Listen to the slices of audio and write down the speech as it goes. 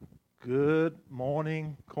Good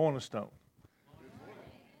morning, Cornerstone.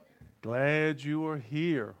 Glad you are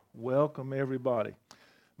here. Welcome, everybody.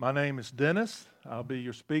 My name is Dennis. I'll be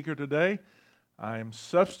your speaker today. I am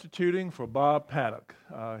substituting for Bob Paddock.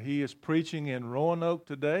 He is preaching in Roanoke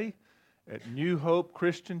today at New Hope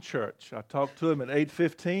Christian Church. I talked to him at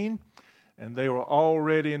 8:15, and they were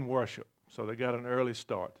already in worship, so they got an early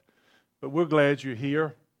start. But we're glad you're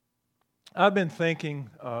here. I've been thinking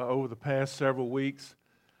over the past several weeks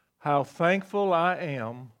how thankful I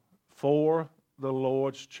am for the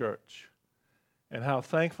Lord's church and how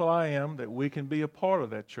thankful I am that we can be a part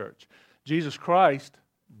of that church. Jesus Christ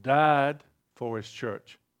died for his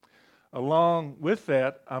church. Along with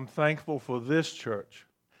that, I'm thankful for this church.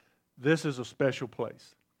 This is a special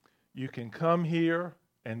place. You can come here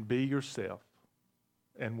and be yourself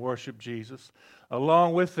and worship Jesus.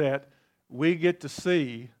 Along with that, we get to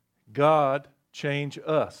see God change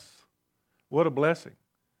us. What a blessing.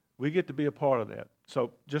 We get to be a part of that.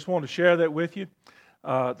 So just want to share that with you.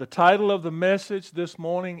 The title of the message this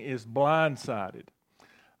morning is Blindsided.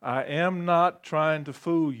 I am not trying to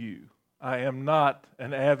fool you. I am not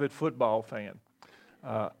an avid football fan.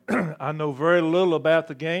 I know very little about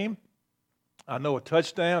the game. I know a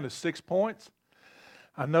touchdown is 6 points.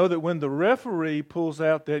 I know that when the referee pulls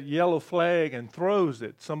out that yellow flag and throws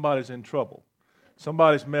it, somebody's in trouble.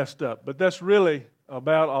 Somebody's messed up. But that's really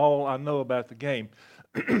about all I know about the game.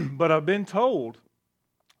 But I've been told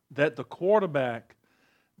that the quarterback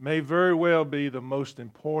may very well be the most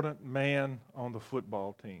important man on the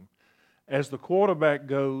football team. As the quarterback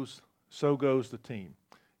goes, so goes the team.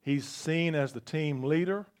 He's seen as the team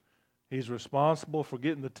leader. He's responsible for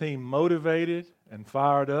getting the team motivated and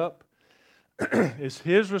fired up. It's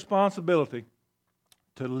his responsibility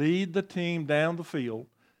to lead the team down the field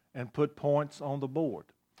and put points on the board.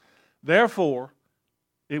 Therefore,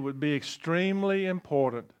 it would be extremely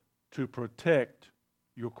important to protect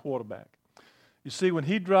your quarterback. You see, when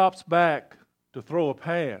he drops back to throw a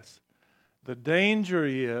pass, the danger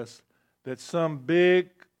is that some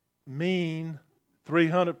big, mean,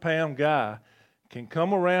 300-pound guy can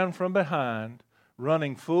come around from behind,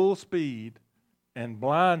 running full speed, and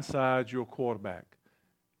blindside your quarterback.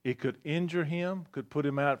 It could injure him, could put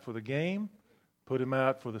him out for the game, put him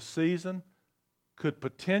out for the season, could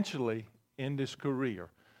potentially end his career.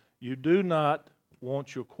 You do not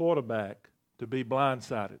want your quarterback to be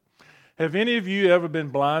blindsided. Have any of you ever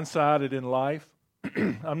been blindsided in life?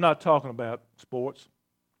 I'm not talking about sports,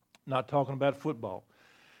 not talking about football.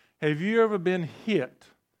 Have you ever been hit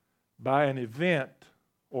by an event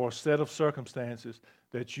or a set of circumstances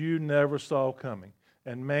that you never saw coming?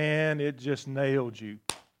 And man, it just nailed you.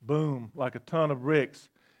 Boom, like a ton of bricks,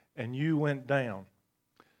 and you went down.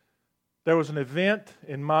 There was an event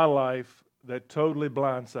in my life that totally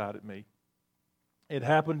blindsided me. It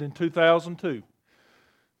happened in 2002.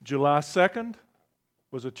 July 2nd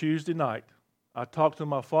was a Tuesday night. I talked to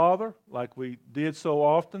my father like we did so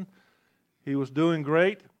often. He was doing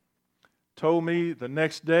great. Told me the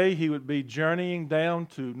next day he would be journeying down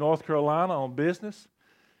to North Carolina on business.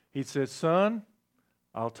 He said, "Son,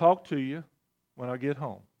 I'll talk to you when I get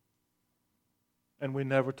home." And we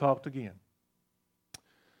never talked again.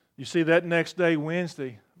 You see, that next day,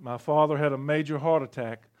 Wednesday, my father had a major heart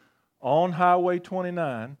attack on Highway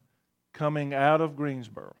 29 coming out of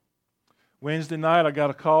Greensboro. Wednesday night, I got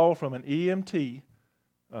a call from an EMT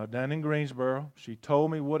down in Greensboro. She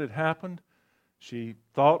told me what had happened. She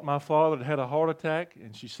thought my father had had a heart attack,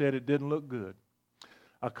 and she said it didn't look good.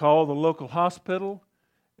 I called the local hospital,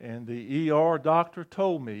 and the ER doctor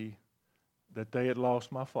told me that they had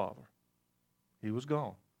lost my father. He was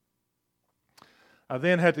gone. I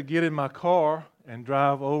then had to get in my car and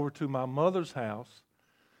drive over to my mother's house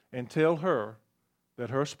and tell her that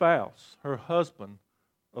her spouse, her husband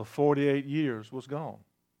of 48 years, was gone.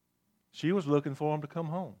 She was looking for him to come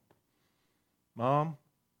home. "Mom,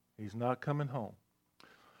 he's not coming home."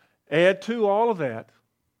 Add to all of that,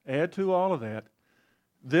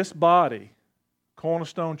 this body,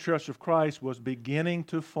 Cornerstone Church of Christ, was beginning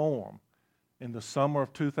to form in the summer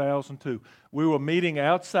of 2002. We were meeting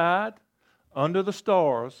outside under the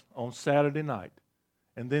stars on Saturday night.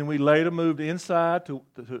 And then we later moved inside to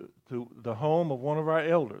the home of one of our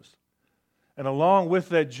elders. And along with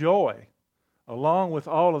that joy, along with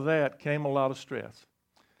all of that, came a lot of stress.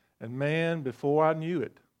 And man, before I knew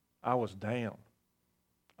it, I was down.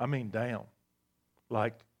 I mean down,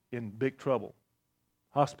 like in big trouble,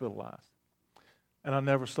 hospitalized. And I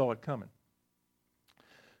never saw it coming.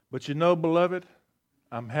 But you know, beloved,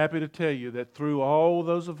 I'm happy to tell you that through all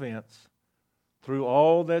those events, through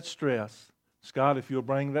all that stress, Scott, if you'll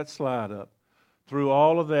bring that slide up, through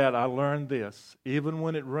all of that, I learned this. Even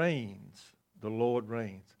when it rains, the Lord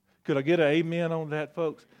reigns. Could I get an amen on that,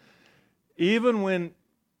 folks? Even when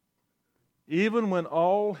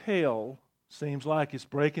all hell seems like it's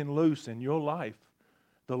breaking loose in your life,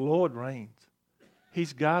 the Lord reigns.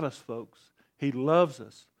 He's got us, folks. He loves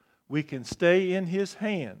us. We can stay in His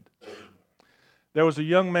hand. There was a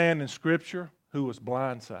young man in Scripture who was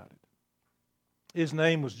blindsided. His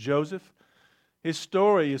name was Joseph. His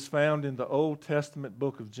story is found in the Old Testament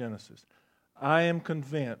book of Genesis. I am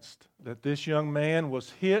convinced that this young man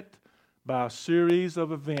was hit by a series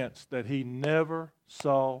of events that he never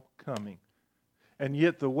saw coming. And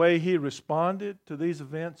yet the way he responded to these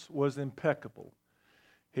events was impeccable.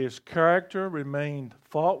 His character remained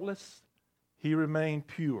faultless. He remained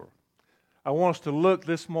pure. I want us to look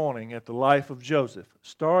this morning at the life of Joseph,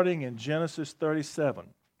 starting in Genesis 37,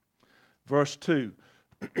 verse 2.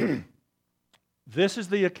 This is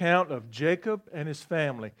the account of Jacob and his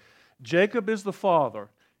family. Jacob is the father.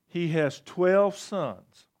 He has 12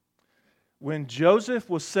 sons. When Joseph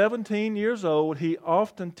was 17 years old, he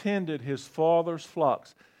often tended his father's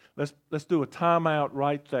flocks. Let's do a timeout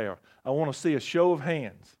right there. I want to see a show of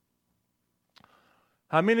hands.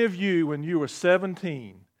 How many of you, when you were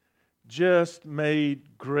 17, just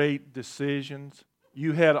made great decisions?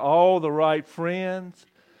 You had all the right friends.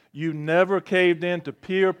 You never caved into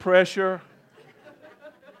peer pressure.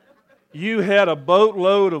 You had a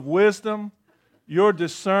boatload of wisdom. Your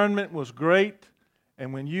discernment was great.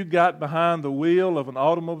 And when you got behind the wheel of an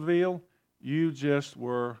automobile, you just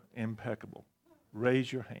were impeccable.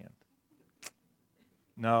 Raise your hand.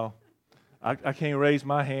 No, I can't raise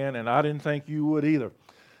my hand, and I didn't think you would either.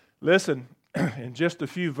 Listen, in just a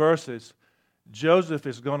few verses, Joseph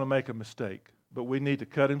is going to make a mistake, but we need to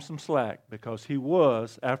cut him some slack because he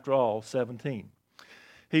was, after all, 17.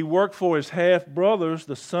 He worked for his half-brothers,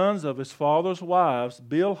 the sons of his father's wives,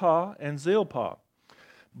 Bilhah and Zilpah.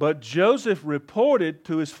 But Joseph reported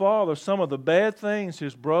to his father some of the bad things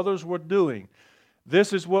his brothers were doing.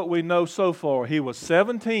 This is what we know so far. He was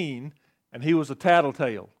 17 and he was a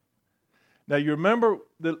tattletale. Now you remember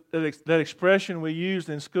that expression we used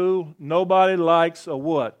in school? Nobody likes a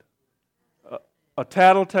what? A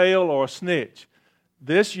tattletale or a snitch.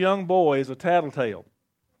 This young boy is a tattletale.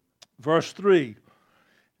 Verse 3,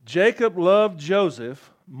 Jacob loved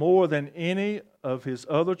Joseph more than any of his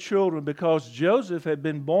other children because Joseph had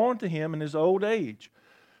been born to him in his old age.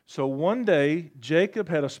 So one day, Jacob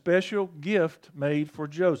had a special gift made for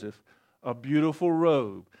Joseph, a beautiful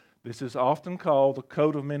robe. This is often called the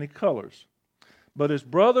coat of many colors. But his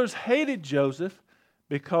brothers hated Joseph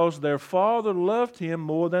because their father loved him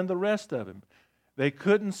more than the rest of him. They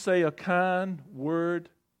couldn't say a kind word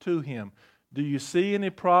to him. Do you see any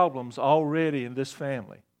problems already in this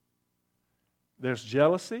family? There's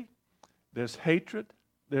jealousy, there's hatred,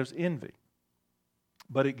 there's envy.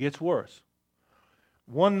 But it gets worse.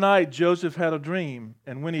 One night Joseph had a dream,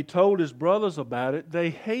 and when he told his brothers about it, they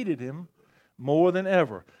hated him more than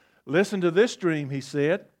ever. Listen to this dream, he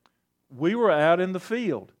said. We were out in the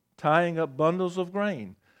field, tying up bundles of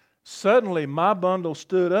grain. Suddenly my bundle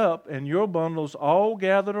stood up, and your bundles all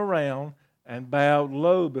gathered around and bowed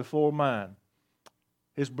low before mine.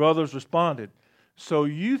 His brothers responded, so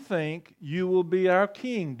you think you will be our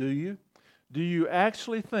king, do you? Do you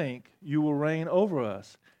actually think you will reign over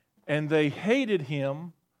us? And they hated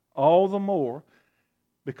him all the more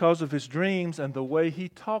because of his dreams and the way he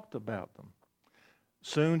talked about them.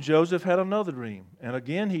 Soon Joseph had another dream, and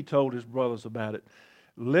again he told his brothers about it.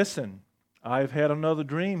 Listen, I've had another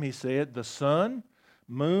dream, he said. The sun,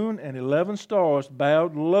 moon, and 11 stars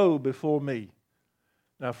bowed low before me.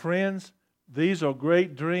 Now, friends, these are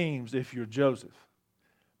great dreams if you're Joseph.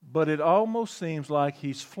 But it almost seems like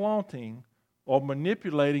he's flaunting or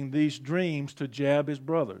manipulating these dreams to jab his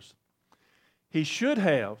brothers. He should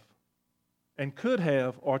have and could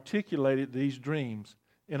have articulated these dreams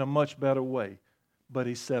in a much better way, but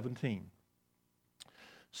he's 17.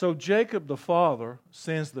 So Jacob the father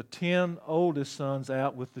sends the 10 oldest sons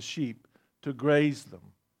out with the sheep to graze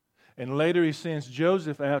them. And later he sends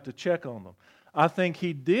Joseph out to check on them. I think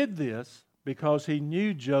he did this because he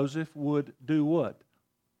knew Joseph would do what?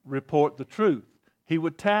 Report the truth. He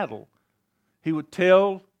would tattle. He would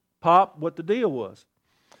tell Pop what the deal was.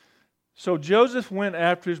 So Joseph went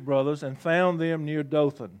after his brothers and found them near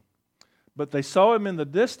Dothan. But they saw him in the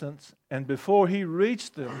distance, and before he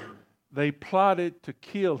reached them, they plotted to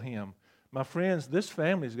kill him. My friends, this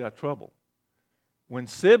family's got trouble. When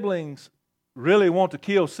siblings really want to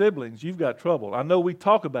kill siblings, you've got trouble. I know we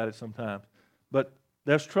talk about it sometimes, but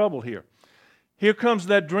there's trouble here. Here comes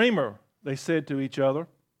that dreamer, they said to each other.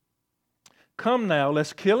 Come now,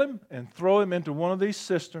 let's kill him and throw him into one of these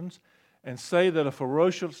cisterns and say that a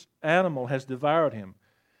ferocious animal has devoured him.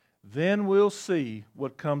 Then we'll see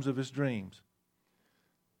what comes of his dreams.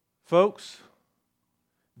 Folks,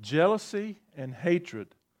 jealousy and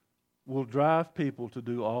hatred will drive people to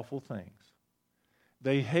do awful things.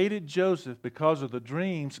 They hated Joseph because of the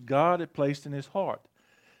dreams God had placed in his heart.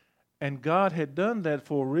 And God had done that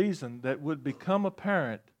for a reason that would become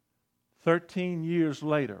apparent 13 years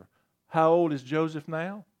later. How old is Joseph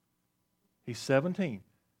now? He's 17.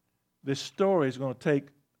 This story is going to take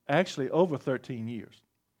actually over 13 years.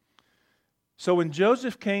 So when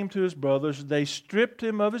Joseph came to his brothers, they stripped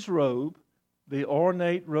him of his robe, the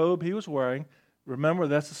ornate robe he was wearing. Remember,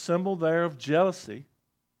 that's a symbol there of jealousy.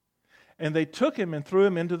 And they took him and threw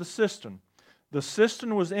him into the cistern. The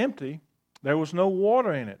cistern was empty. There was no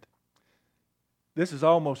water in it. This is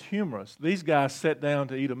almost humorous. These guys sat down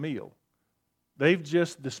to eat a meal. They've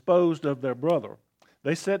just disposed of their brother.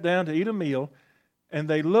 They sat down to eat a meal, and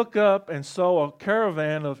they look up and saw a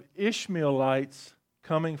caravan of Ishmaelites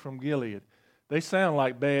coming from Gilead. They sound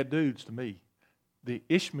like bad dudes to me. The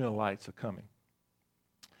Ishmaelites are coming.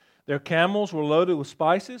 Their camels were loaded with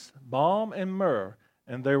spices, balm, and myrrh,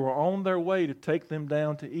 and they were on their way to take them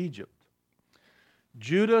down to Egypt.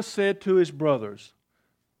 Judah said to his brothers,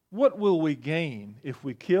 "What will we gain if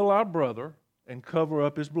we kill our brother and cover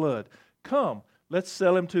up his blood? Come, let's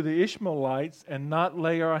sell him to the Ishmaelites and not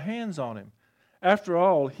lay our hands on him. After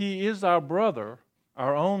all, he is our brother,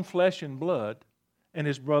 our own flesh and blood." And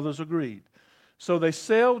his brothers agreed. So they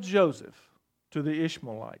sell Joseph to the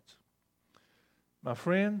Ishmaelites. My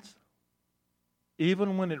friends,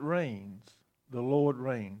 even when it rains, the Lord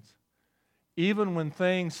reigns. Even when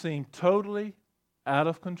things seem totally out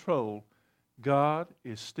of control, God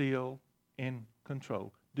is still in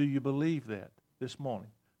control. Do you believe that this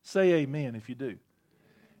morning? Say amen if you do.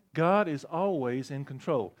 God is always in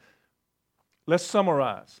control. Let's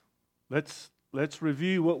summarize. Let's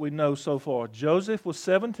review what we know so far. Joseph was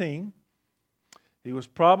 17. He was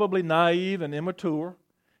probably naive and immature.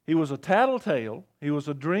 He was a tattletale. He was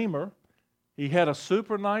a dreamer. He had a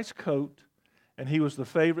super nice coat, and he was the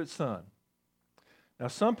favorite son. Now,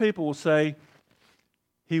 some people will say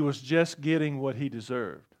he was just getting what he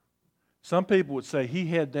deserved. Some people would say he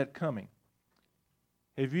had that coming.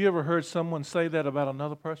 Have you ever heard someone say that about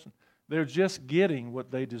another person? They're just getting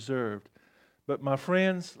what they deserved. But my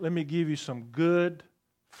friends, let me give you some good,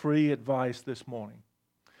 free advice this morning.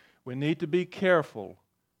 We need to be careful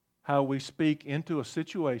how we speak into a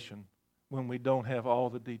situation when we don't have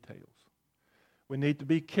all the details. We need to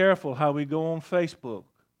be careful how we go on Facebook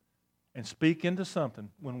and speak into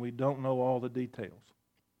something when we don't know all the details.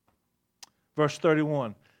 Verse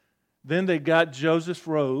 31, then they got Joseph's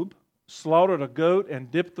robe, slaughtered a goat,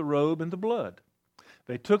 and dipped the robe in the blood.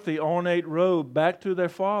 They took the ornate robe back to their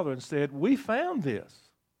father and said, "We found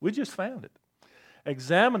this. We just found it.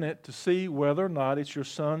 Examine it to see whether or not it's your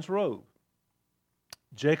son's robe."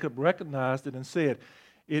 Jacob recognized it and said,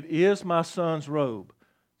 "It is my son's robe.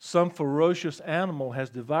 Some ferocious animal has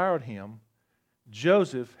devoured him.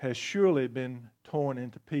 Joseph has surely been torn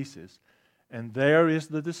into pieces." And there is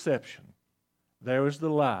the deception. There is the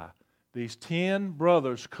lie. These 10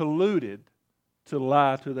 brothers colluded to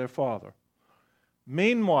lie to their father.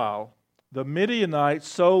 Meanwhile, the Midianites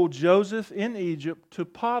sold Joseph in Egypt to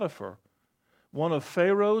Potiphar, one of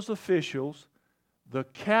Pharaoh's officials, the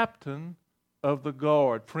captain of the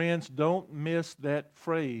guard. Friends, don't miss that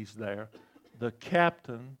phrase there, the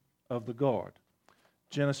captain of the guard.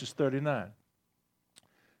 Genesis 39.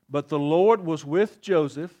 But the Lord was with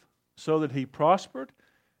Joseph so that he prospered,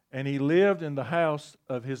 and he lived in the house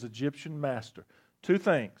of his Egyptian master. Two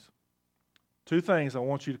things I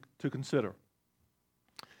want you to consider.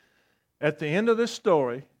 At the end of this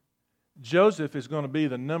story, Joseph is going to be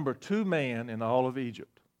the number 2 man in all of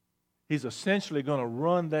Egypt. He's essentially going to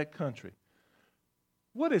run that country.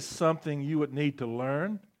 What is something you would need to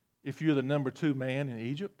learn if you're the number 2 man in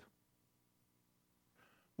Egypt?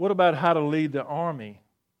 What about how to lead the army?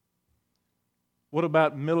 What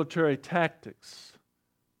about military tactics?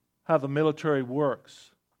 How the military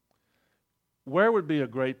works? Where would be a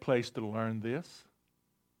great place to learn this?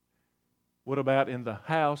 What about in the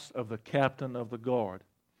house of the captain of the guard?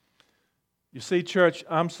 You see, church,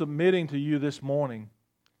 I'm submitting to you this morning,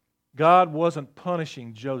 God wasn't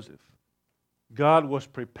punishing Joseph. God was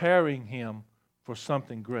preparing him for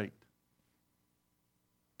something great.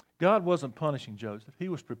 God wasn't punishing Joseph. He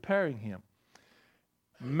was preparing him.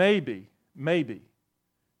 Maybe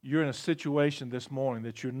you're in a situation this morning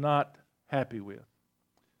that you're not happy with.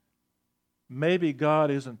 Maybe God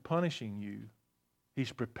isn't punishing you.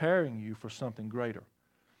 He's preparing you for something greater.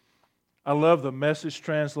 I love the Message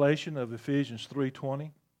translation of Ephesians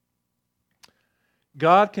 3:20.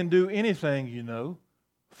 God can do anything, you know,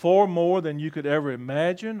 far more than you could ever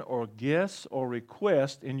imagine or guess or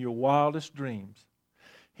request in your wildest dreams.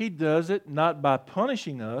 He does it not by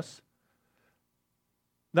punishing us,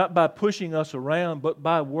 not by pushing us around, but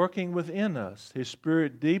by working within us, His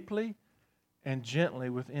Spirit deeply and gently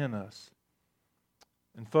within us.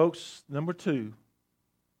 And folks, number 2,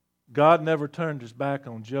 God never turned His back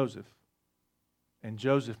on Joseph, and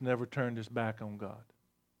Joseph never turned his back on God.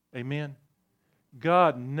 Amen?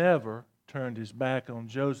 God never turned His back on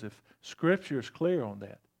Joseph. Scripture is clear on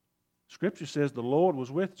that. Scripture says the Lord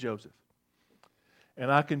was with Joseph.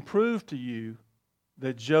 And I can prove to you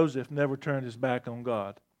that Joseph never turned his back on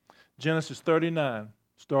God. Genesis 39,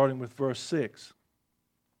 starting with verse 6.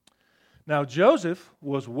 Now Joseph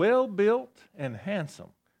was well built and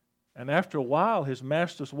handsome. And after a while his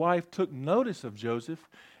master's wife took notice of Joseph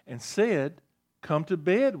and said, "Come to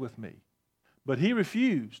bed with me." But he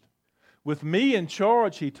refused. "With me in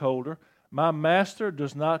charge," he told her, "my master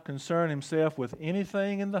does not concern himself with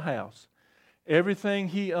anything in the house. Everything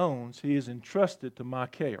he owns he has entrusted to my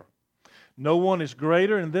care. No one is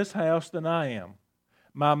greater in this house than I am.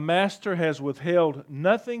 My master has withheld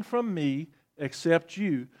nothing from me except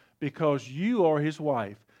you, because you are his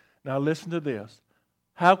wife." Now listen to this.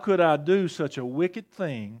 How could I do such a wicked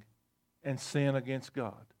thing and sin against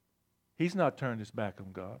God? He's not turned his back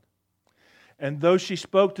on God. And though she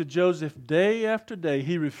spoke to Joseph day after day,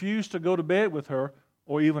 he refused to go to bed with her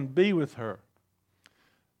or even be with her.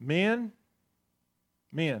 Men,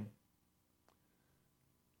 in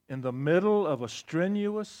the middle of a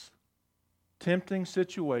strenuous, tempting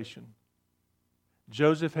situation,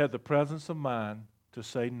 Joseph had the presence of mind to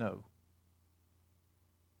say no.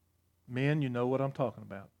 Men, you know what I'm talking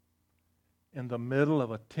about. In the middle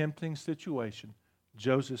of a tempting situation,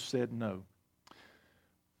 Joseph said no.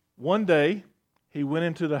 One day, he went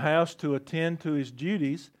into the house to attend to his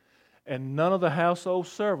duties, and none of the household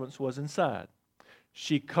servants was inside.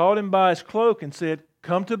 She caught him by his cloak and said,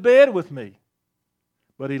 "Come to bed with me."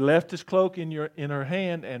 But he left his cloak in her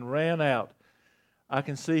hand and ran out. I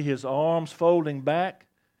can see his arms folding back.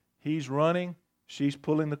 He's running. She's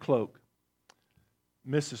pulling the cloak.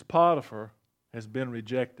 Mrs. Potiphar has been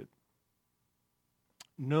rejected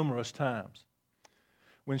numerous times.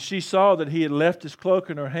 When she saw that he had left his cloak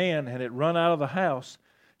in her hand and had run out of the house,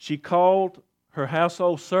 she called her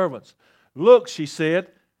household servants. "Look," she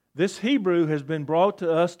said, "this Hebrew has been brought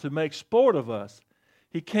to us to make sport of us.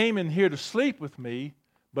 He came in here to sleep with me,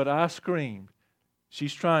 but I screamed."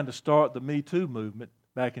 She's trying to start the Me Too movement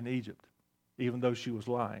back in Egypt, even though she was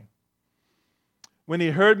lying. "When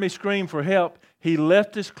he heard me scream for help, he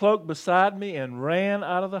left his cloak beside me and ran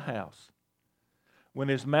out of the house. When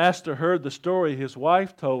his master heard the story his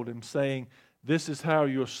wife told him, saying, 'This is how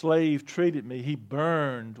your slave treated me,' he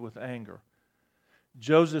burned with anger.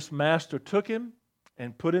 Joseph's master took him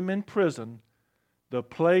and put him in prison, the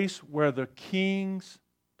place where the king's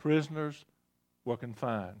prisoners were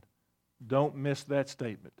confined." Don't miss that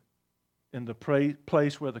statement. In the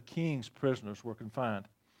place where the king's prisoners were confined.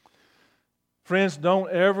 Friends, don't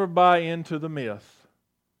ever buy into the myth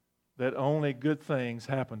that only good things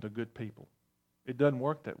happen to good people. It doesn't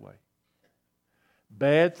work that way.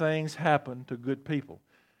 Bad things happen to good people.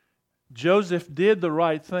 Joseph did the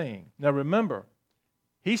right thing. Now remember,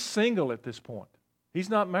 he's single at this point. He's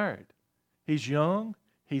not married. He's young.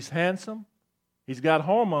 He's handsome. He's got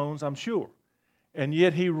hormones, I'm sure. And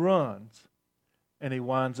yet he runs and he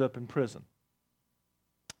winds up in prison.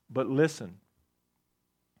 But listen,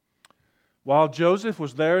 while Joseph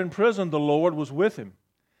was there in prison, the Lord was with him.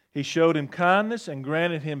 He showed him kindness and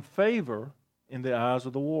granted him favor in the eyes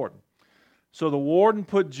of the warden. So the warden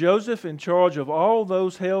put Joseph in charge of all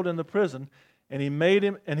those held in the prison, and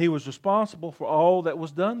he was responsible for all that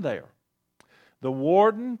was done there. The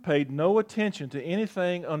warden paid no attention to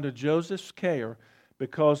anything under Joseph's care,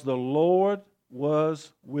 because the Lord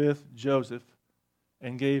was with Joseph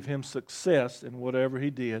and gave him success in whatever he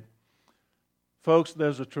did. Folks,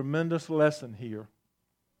 there's a tremendous lesson here.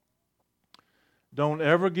 Don't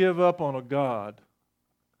ever give up on a God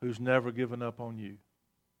who's never given up on you.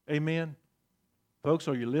 Amen? Folks,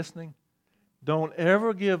 are you listening? Don't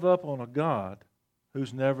ever give up on a God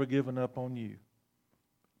who's never given up on you.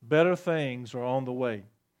 Better things are on the way.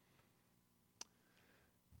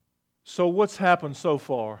 So what's happened so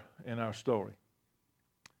far in our story?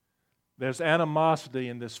 There's animosity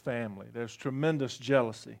in this family. There's tremendous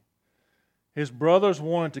jealousy. His brothers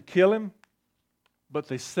wanted to kill him, but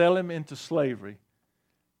they sell him into slavery.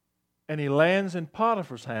 And he lands in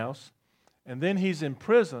Potiphar's house, and then he's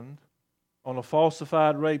imprisoned on a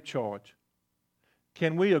falsified rape charge.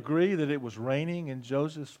 Can we agree that it was raining in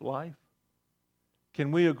Joseph's life?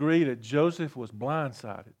 Can we agree that Joseph was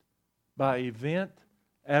blindsided by event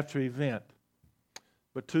after event?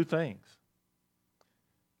 But two things.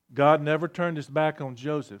 God never turned his back on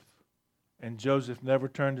Joseph, and Joseph never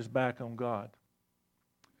turned his back on God.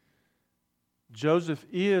 Joseph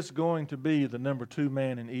is going to be the number 2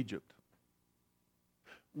 man in Egypt.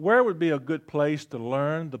 Where would be a good place to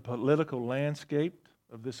learn the political landscape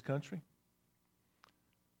of this country?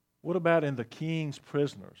 What about in the king's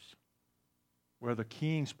prisoners? Where the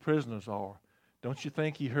king's prisoners are. Don't you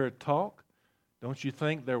think he heard talk? Don't you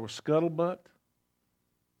think there was scuttlebutt?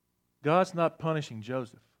 God's not punishing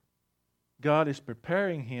Joseph. God is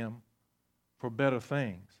preparing him for better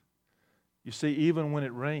things. You see, even when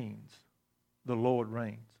it rains, the Lord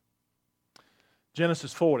reigns.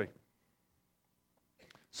 Genesis 40.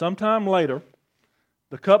 Sometime later,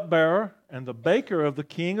 the cupbearer and the baker of the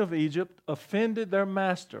king of Egypt offended their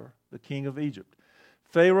master, the king of Egypt.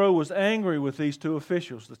 Pharaoh was angry with these 2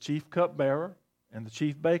 officials, the chief cupbearer and the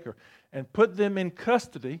chief baker, and put them in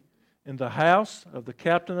custody in the house of the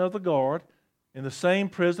captain of the guard in the same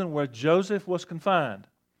prison where Joseph was confined.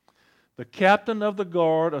 The captain of the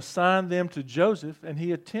guard assigned them to Joseph, and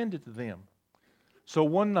he attended to them. So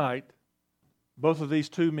one night, both of these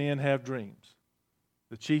 2 men have dreams.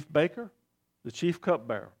 The chief baker, the chief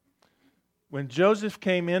cupbearer. When Joseph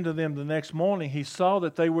came into them the next morning, he saw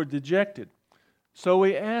that they were dejected. So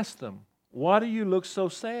he asked them, "Why do you look so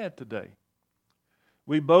sad today?"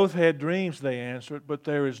 "We both had dreams," they answered, "but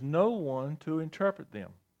there is no one to interpret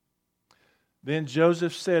them." Then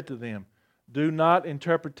Joseph said to them, "Do not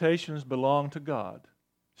interpretations belong to God?"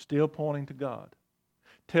 Still pointing to God.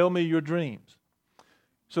 "Tell me your dreams."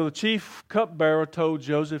 So the chief cupbearer told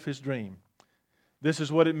Joseph his dream. "This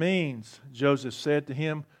is what it means," Joseph said to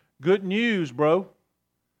him. "Good news, bro.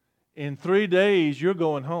 In 3 days, you're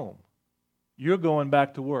going home. You're going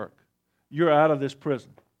back to work. You're out of this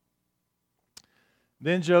prison."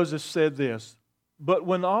 Then Joseph said this, "But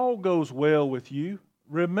when all goes well with you,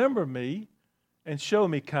 remember me and show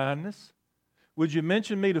me kindness. Would you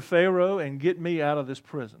mention me to Pharaoh and get me out of this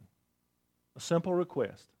prison?" A simple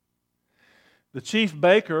request. The chief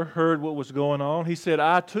baker heard what was going on. He said,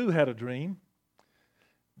 "I too had a dream."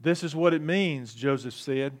 "This is what it means," Joseph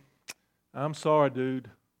said. "I'm sorry, dude.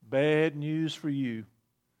 Bad news for you.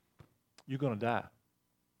 You're going to die.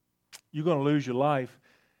 You're going to lose your life,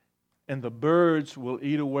 and the birds will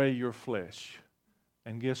eat away your flesh."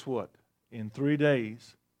 And guess what? In 3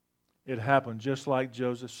 days, it happened just like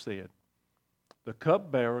Joseph said. The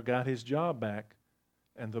cupbearer got his job back,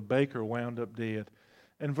 and the baker wound up dead.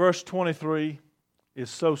 And verse 23 is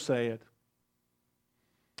so sad.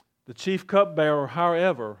 The chief cupbearer,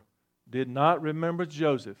 however, did not remember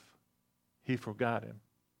Joseph. He forgot him.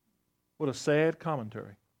 What a sad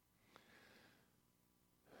commentary.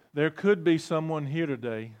 There could be someone here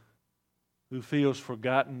today who feels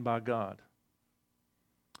forgotten by God.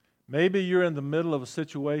 Maybe you're in the middle of a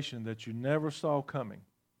situation that you never saw coming.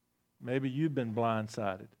 Maybe you've been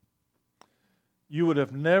blindsided. You would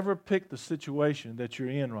have never picked the situation that you're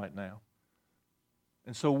in right now.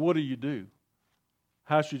 And so what do?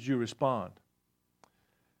 How should you respond?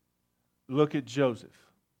 Look at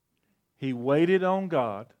Joseph. He waited on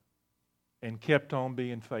God and kept on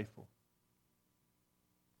being faithful.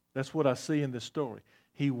 That's what I see in this story.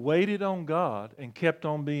 He waited on God and kept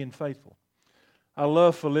on being faithful. I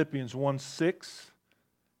love Philippians 1:6.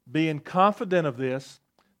 "Being confident of this,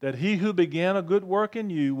 that he who began a good work in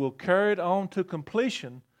you will carry it on to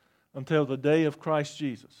completion until the day of Christ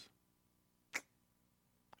Jesus."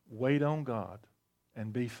 Wait on God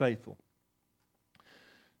and be faithful.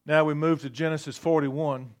 Now we move to Genesis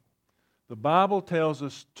 41. The Bible tells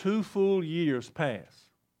us 2 full years pass.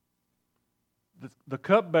 The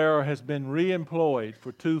cupbearer has been reemployed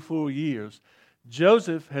for 2 full years.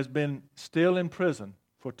 Joseph has been still in prison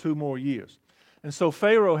for 2 more years. And so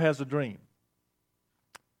Pharaoh has a dream.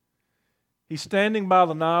 He's standing by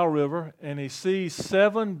the Nile River and he sees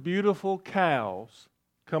 7 beautiful cows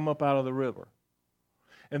come up out of the river.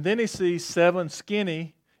 And then he sees 7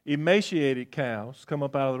 skinny, emaciated cows come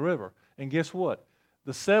up out of the river. And guess what?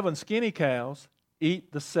 The 7 skinny cows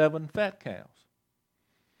eat the 7 fat cows.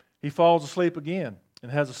 He falls asleep again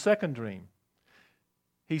and has a second dream.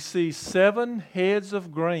 He sees 7 heads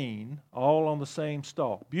of grain all on the same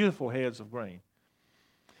stalk, beautiful heads of grain.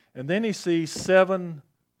 And then he sees 7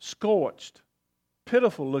 scorched,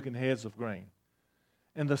 pitiful-looking heads of grain.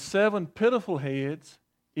 And the 7 pitiful heads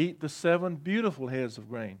eat the 7 beautiful heads of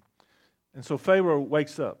grain. And so Pharaoh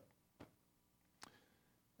wakes up.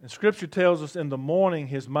 And Scripture tells us in the morning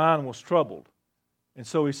his mind was troubled. And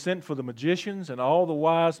so he sent for the magicians and all the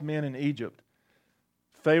wise men in Egypt.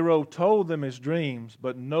 Pharaoh told them his dreams,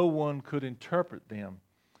 but no one could interpret them.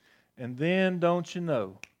 And then, don't you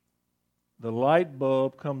know, the light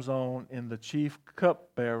bulb comes on in the chief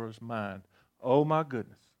cupbearer's mind. Oh, my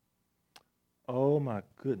goodness. Oh, my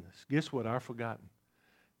goodness. Guess what I've forgotten?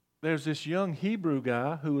 There's this young Hebrew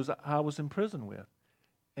guy I was in prison with,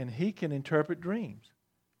 and he can interpret dreams.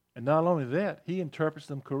 And not only that, he interprets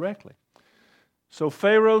them correctly. So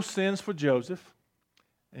Pharaoh sends for Joseph,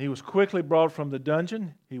 and he was quickly brought from the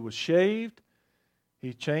dungeon. He was shaved,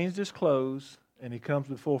 he changed his clothes, and he comes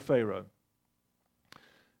before Pharaoh.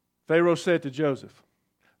 Pharaoh said to Joseph,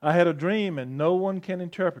 I had a dream, and no one can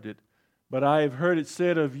interpret it, but I have heard it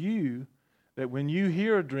said of you that when you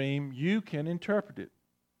hear a dream, you can interpret it.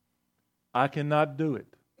 I cannot do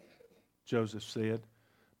it, Joseph said,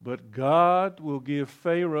 but God will give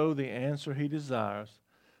Pharaoh the answer he desires.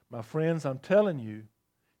 My friends, I'm telling you,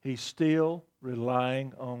 he's still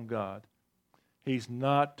relying on God. He's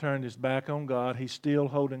not turned his back on God. He's still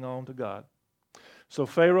holding on to God. So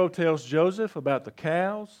Pharaoh tells Joseph about the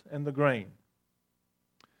cows and the grain.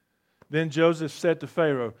 Then Joseph said to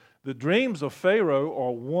Pharaoh, the dreams of Pharaoh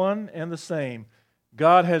are one and the same.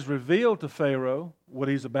 God has revealed to Pharaoh what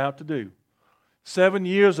he's about to do. 7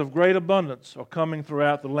 years of great abundance are coming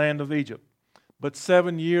throughout the land of Egypt, but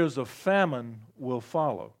 7 years of famine will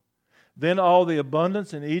follow. Then all the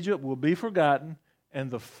abundance in Egypt will be forgotten, and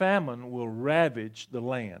the famine will ravage the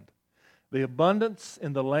land. The abundance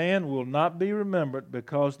in the land will not be remembered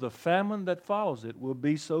because the famine that follows it will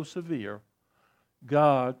be so severe.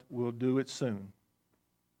 God will do it soon.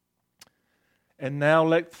 And now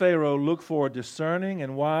let Pharaoh look for a discerning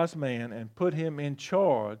and wise man and put him in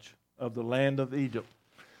charge of the land of Egypt.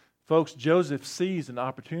 Folks, Joseph sees an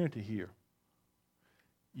opportunity here.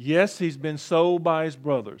 Yes, he's been sold by his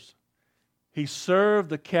brothers. He served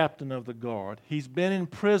the captain of the guard. He's been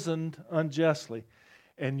imprisoned unjustly.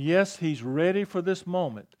 And yes, he's ready for this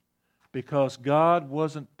moment because God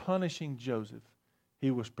wasn't punishing Joseph. He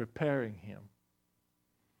was preparing him.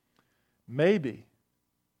 Maybe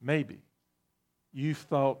you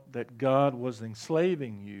thought that God was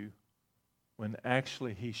enslaving you when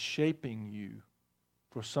actually he's shaping you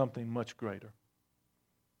for something much greater.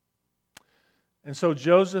 And so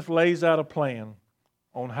Joseph lays out a plan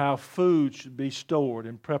on how food should be stored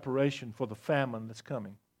in preparation for the famine that's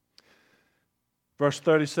coming. Verse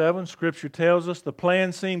 37, Scripture tells us the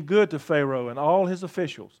plan seemed good to Pharaoh and all his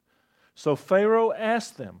officials. So Pharaoh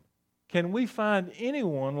asked them, can we find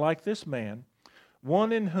anyone like this man,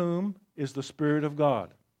 one in whom is the Spirit of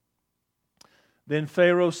God? Then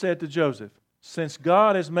Pharaoh said to Joseph, since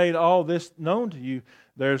God has made all this known to you,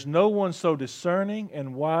 there is no one so discerning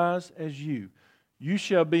and wise as you. You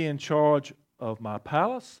shall be in charge of my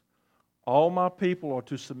palace. All my people are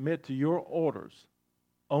to submit to your orders.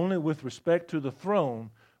 Only with respect to the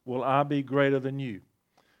throne will I be greater than you.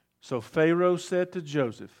 So Pharaoh said to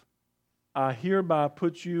Joseph, I hereby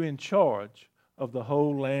put you in charge of the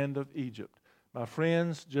whole land of Egypt. My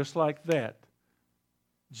friends, just like that,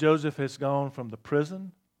 Joseph has gone from the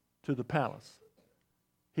prison to the palace.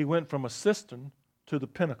 He went from a cistern to the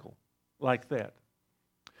pinnacle, like that.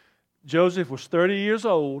 Joseph was 30 years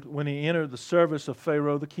old when he entered the service of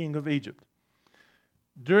Pharaoh, the king of Egypt.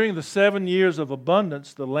 During the 7 years of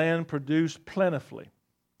abundance, the land produced plentifully.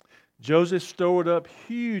 Joseph stored up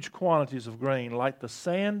huge quantities of grain, like the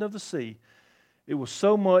sand of the sea. It was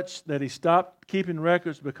so much that he stopped keeping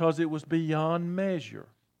records because it was beyond measure.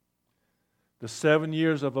 The 7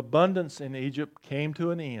 years of abundance in Egypt came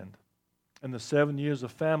to an end, and the 7 years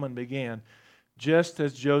of famine began, just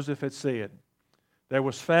as Joseph had said. There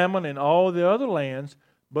was famine in all the other lands,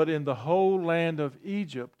 but in the whole land of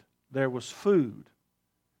Egypt there was food.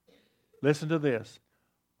 Listen to this.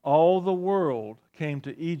 All the world came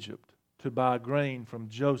to Egypt to buy grain from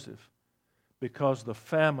Joseph because the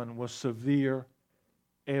famine was severe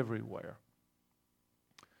everywhere.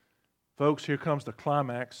 Folks, here comes the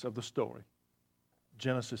climax of the story.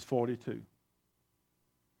 Genesis 42.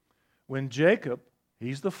 When Jacob,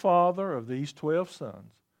 he's the father of these 12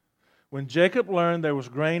 sons, when Jacob learned there was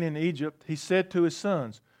grain in Egypt, he said to his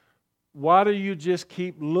sons, why do you just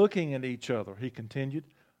keep looking at each other? He continued.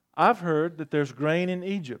 I've heard that there's grain in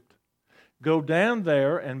Egypt. Go down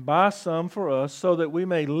there and buy some for us so that we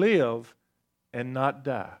may live and not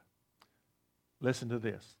die. Listen to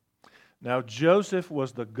this. Now Joseph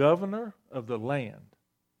was the governor of the land,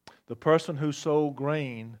 the person who sold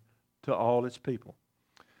grain to all its people.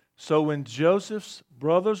 So when Joseph's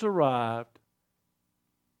brothers arrived,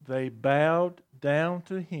 they bowed down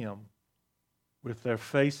to him with their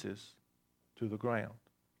faces to the ground.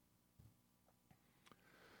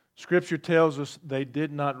 Scripture tells us they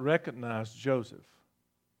did not recognize Joseph,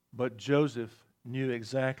 but Joseph knew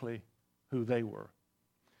exactly who they were.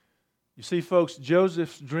 You see, folks,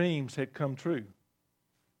 Joseph's dreams had come true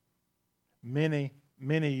many,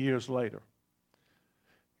 many years later.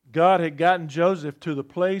 God had gotten Joseph to the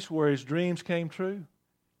place where his dreams came true.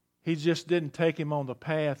 He just didn't take him on the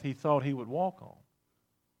path he thought he would walk on,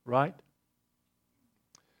 right?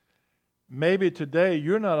 Maybe today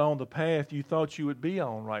you're not on the path you thought you would be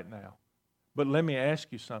on right now. But let me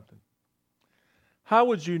ask you something. How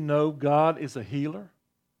would you know God is a healer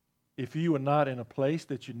if you were not in a place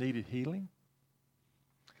that you needed healing?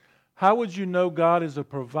 How would you know God is a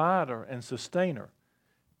provider and sustainer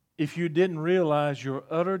if you didn't realize your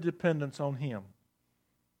utter dependence on Him?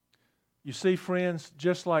 You see, friends,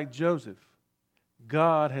 just like Joseph,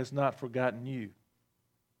 God has not forgotten you.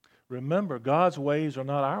 Remember, God's ways are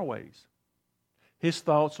not our ways. His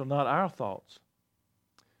thoughts are not our thoughts.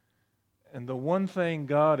 And the one thing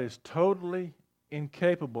God is totally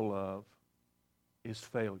incapable of is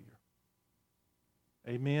failure.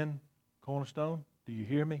 Amen, Cornerstone? Do you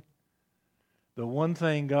hear me? The one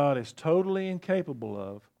thing God is totally incapable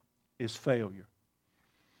of is failure.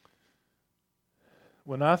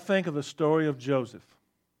 When I think of the story of Joseph,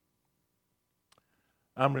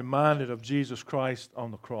 I'm reminded of Jesus Christ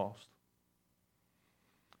on the cross.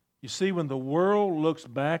 You see, when the world looks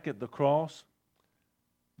back at the cross,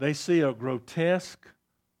 they see a grotesque,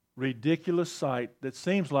 ridiculous sight that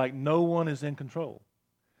seems like no one is in control.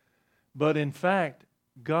 But in fact,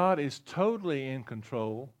 God is totally in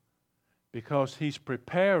control because He's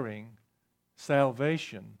preparing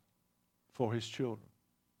salvation for His children.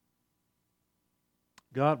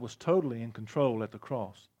 God was totally in control at the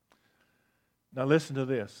cross. Now listen to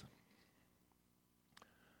this.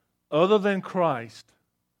 Other than Christ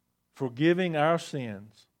forgiving our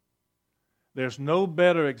sins, there's no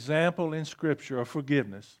better example in Scripture of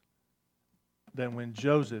forgiveness than when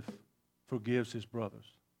Joseph forgives his brothers.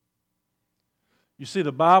 You see,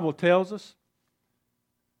 the Bible tells us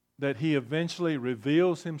that he eventually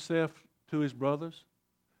reveals himself to his brothers.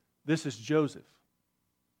 This is Joseph.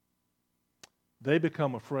 They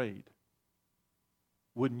become afraid.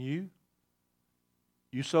 Wouldn't you?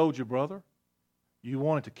 You sold your brother. You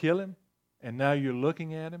wanted to kill him, and now you're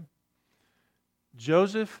looking at him.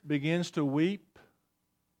 Joseph begins to weep.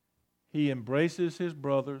 He embraces his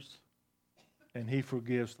brothers, and he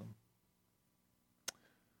forgives them.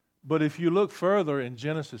 But if you look further in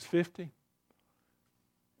Genesis 50,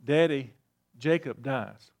 Jacob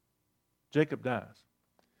dies. Jacob dies.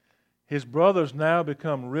 His brothers now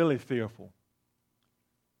become really fearful.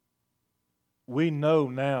 We know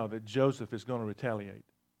now that Joseph is going to retaliate.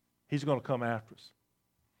 He's going to come after us.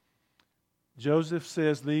 Joseph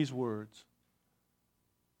says these words,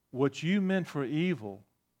 "What you meant for evil,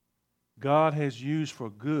 God has used for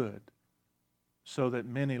good, so that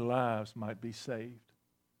many lives might be saved."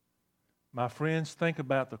 My friends, think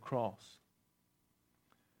about the cross.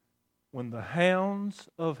 When the hounds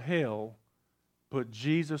of hell put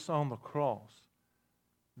Jesus on the cross,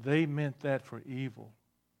 they meant that for evil,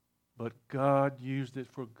 but God used it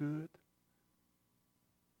for good,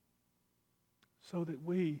 so that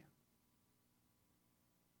we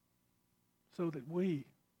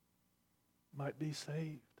might be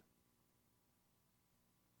saved.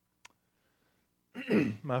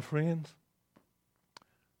 My friends,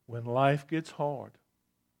 when life gets hard,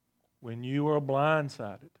 when you are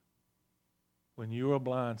blindsided,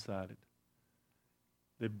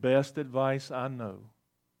 the best advice I know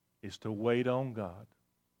is to wait on God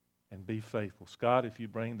and be faithful. Scott, if you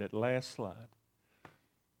bring that last slide.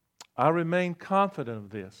 I remain confident of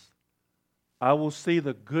this. I will see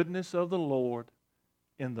the goodness of the Lord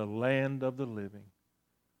in the land of the living.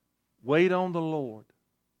 Wait on the Lord.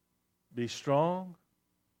 Be strong.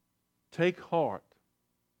 Take heart.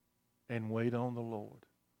 And wait on the Lord.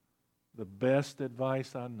 The best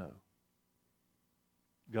advice I know.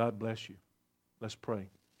 God bless you. Let's pray.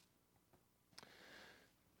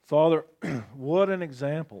 Father, what an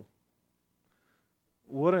example.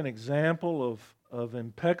 What an example of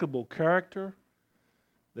impeccable character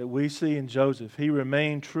that we see in Joseph. He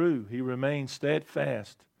remained true. He remained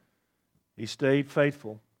steadfast. He stayed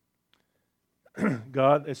faithful.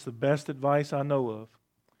 God, it's the best advice I know of.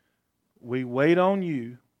 We wait on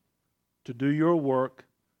you to do your work,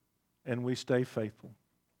 and we stay faithful.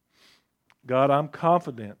 God, I'm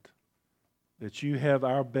confident that you have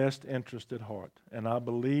our best interest at heart, and I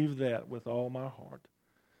believe that with all my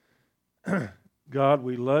heart. God,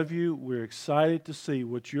 we love you. We're excited to see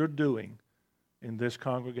what you're doing in this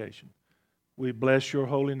congregation. We bless your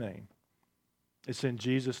holy name. It's in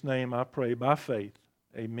Jesus' name I pray by faith.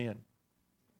 Amen.